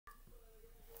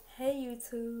Hey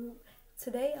YouTube,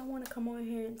 today I want to come on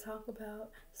here and talk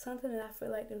about something that I feel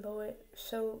like the Lord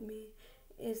showed me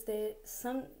is that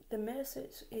the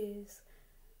message is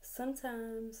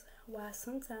sometimes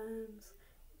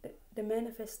the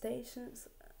manifestations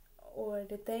or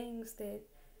the things that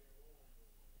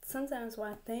sometimes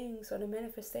why things or the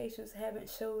manifestations haven't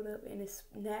showed up in this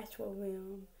natural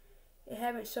realm. It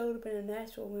haven't showed up in the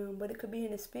natural realm, but it could be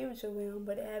in the spiritual realm,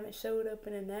 but it haven't showed up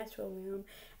in the natural realm.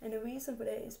 And the reason for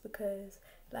that is because,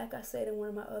 like I said in one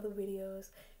of my other videos,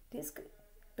 this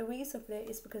the reason for that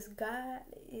is because God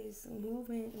is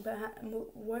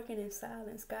working in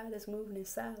silence. God is moving in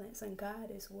silence, and God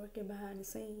is working behind the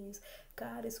scenes.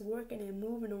 God is working and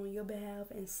moving on your behalf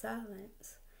in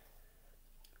silence.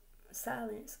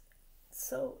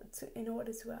 So, in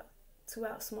order to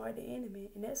outsmart the enemy.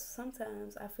 And that's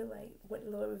sometimes I feel like what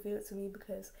the Lord revealed to me,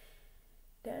 because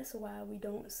that's why we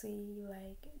don't see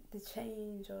like the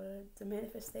change or the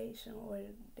manifestation or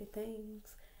the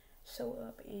things show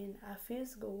up in our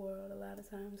physical world a lot of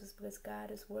times. Is because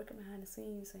God is working behind the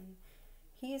scenes and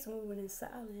He's moving in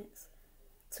silence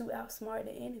to outsmart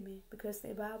the enemy, because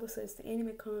the Bible says the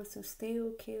enemy comes to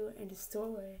steal, kill, and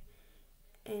destroy.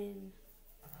 And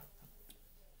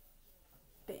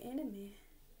the enemy,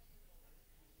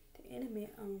 I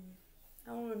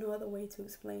don't know no other way to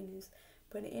explain this,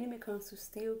 but the enemy comes to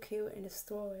steal, kill, and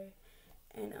destroy.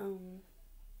 And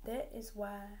that is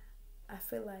why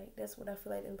that's what I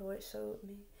feel like the Lord showed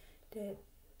me, that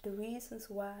the reasons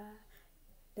why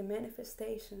the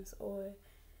manifestations or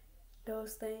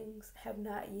those things have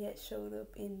not yet showed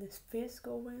up in this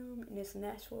physical realm, in this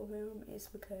natural realm, is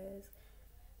because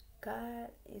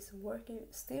God is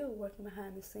still working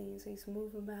behind the scenes. He's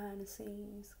moving behind the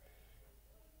scenes.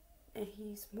 And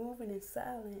He's moving in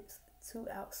silence to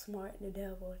outsmart the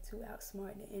devil, to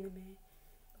outsmart the enemy.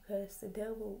 Because the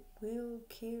devil will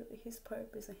kill. His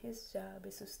purpose and his job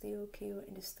is to steal, kill,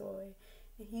 and destroy.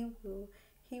 And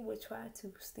he will try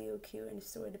to steal, kill, and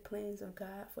destroy the plans of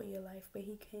God for your life. But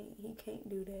he can't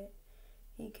do that.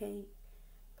 He can't.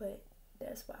 But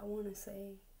that's why I want to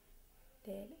say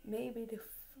that maybe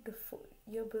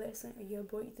your blessing or your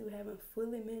breakthrough haven't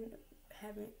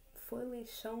fully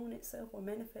shown itself or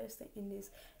manifested in this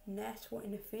natural,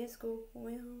 in the physical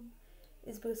realm,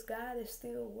 is because God is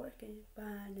still working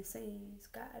behind the scenes.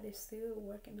 God is still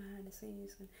working behind the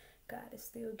scenes, and God is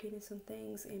still getting some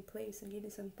things in place and getting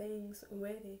some things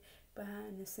ready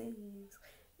behind the scenes.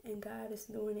 And God is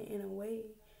doing it in a way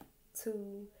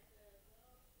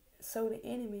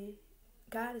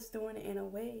God is doing it in a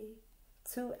way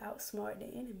to outsmart the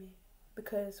enemy.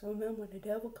 Because remember, the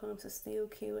devil comes to steal,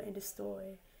 kill, and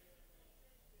destroy.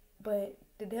 But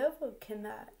the devil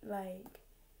cannot,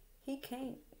 he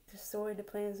can't destroy the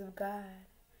plans of God.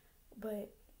 But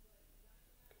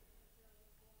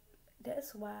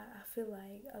that's why I feel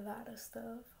like a lot of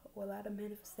stuff, or a lot of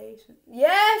manifestation.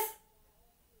 Yes!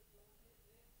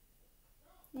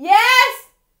 Yes!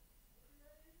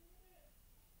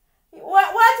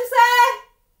 What'd you say?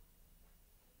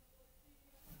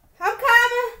 I'm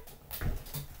coming.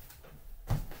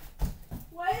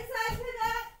 What is that to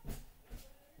that?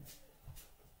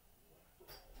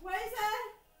 What is that?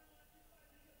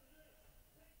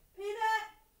 Peanut?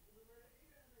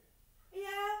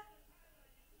 Yeah.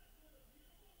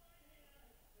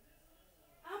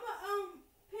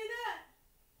 Peanut.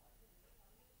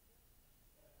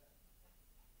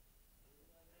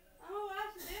 I'm gonna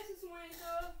wash the dishes when you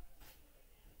go.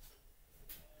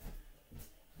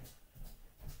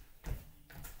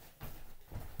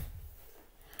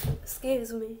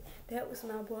 Excuse me. That was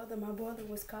my brother. My brother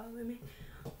was calling me.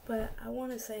 But I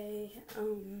want to say,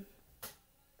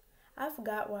 I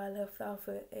forgot where I left off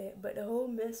at, but the whole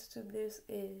message of this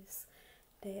is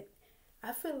that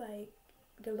I feel like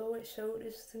the Lord showed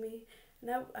this to me.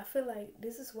 And I feel like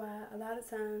this is why a lot of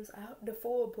times the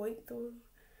full breakthrough,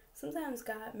 sometimes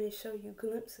God may show you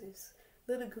glimpses,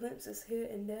 little glimpses here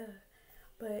and there.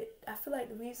 But I feel like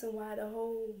the reason why the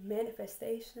whole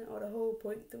manifestation or the whole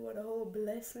breakthrough or the whole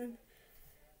blessing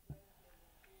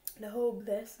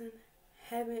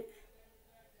haven't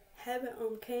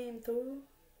came through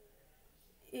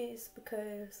is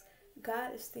because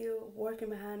God is still working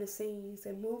behind the scenes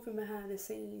and moving behind the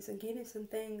scenes and getting some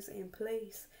things in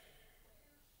place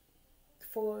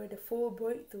for the full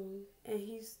breakthrough. And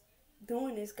He's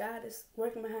doing this. God is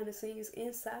working behind the scenes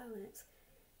in silence,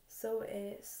 so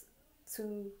as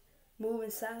to move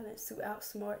in silence to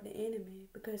outsmart the enemy.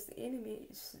 Because the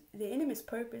enemy's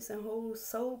purpose and whole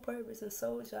sole purpose and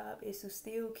sole job is to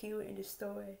steal, kill, and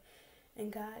destroy.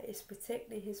 And God is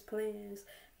protecting His plans.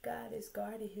 God is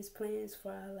guarding His plans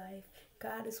for our life.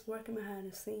 God is working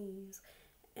behind the scenes.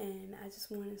 And I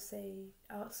just want to say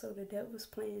also, the devil's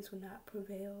plans will not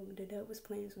prevail. The devil's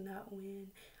plans will not win.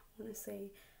 I want to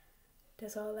say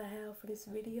that's all I have for this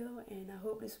video, and I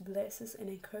hope this blesses and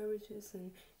encourages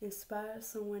and inspires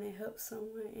someone and helps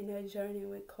someone in their journey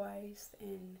with Christ.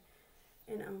 And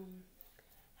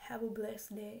have a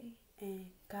blessed day, and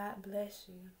God bless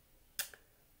you.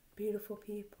 Beautiful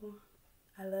people,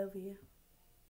 I love you.